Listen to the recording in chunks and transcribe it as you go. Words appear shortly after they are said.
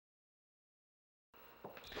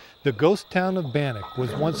The ghost town of Bannack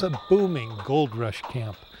was once a booming gold rush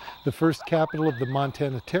camp, the first capital of the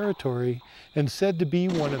Montana Territory, and said to be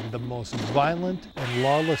one of the most violent and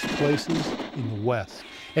lawless places in the West.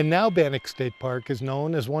 And now Bannack State Park is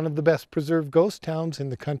known as one of the best preserved ghost towns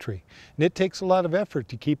in the country. And it takes a lot of effort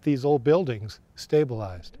to keep these old buildings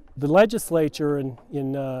stabilized. The legislature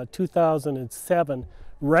in 2007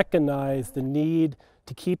 recognized the need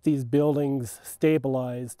to keep these buildings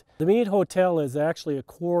stabilized. The Mead Hotel is actually a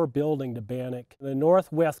core building to Bannack. The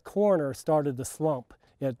northwest corner started to slump.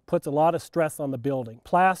 It puts a lot of stress on the building.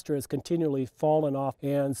 Plaster has continually fallen off,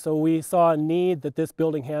 and so we saw a need that this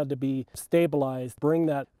building had to be stabilized, bring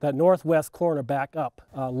that northwest corner back up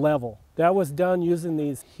level. That was done using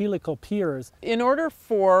these helical piers. In order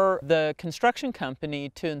for the construction company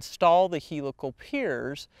to install the helical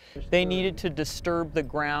piers, they needed to disturb the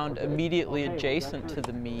ground immediately adjacent to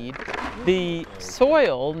the mead. The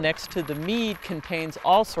soil next to the mead contains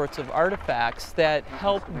all sorts of artifacts that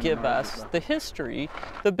help give us the history.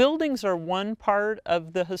 The buildings are one part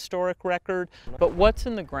of the historic record, but what's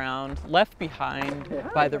in the ground left behind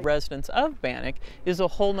by the residents of Bannack is a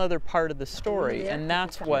whole nother part of the story, and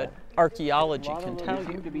that's what archaeology can tell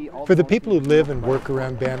you. For the people who live and work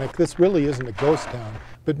around Bannack, this really isn't a ghost town,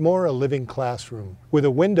 but more a living classroom with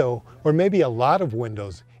a window, or maybe a lot of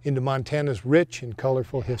windows, into Montana's rich and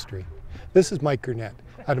colorful history. This is Mike Gurnett,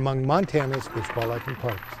 out among Montana's fish, wildlife, and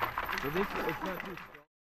parks.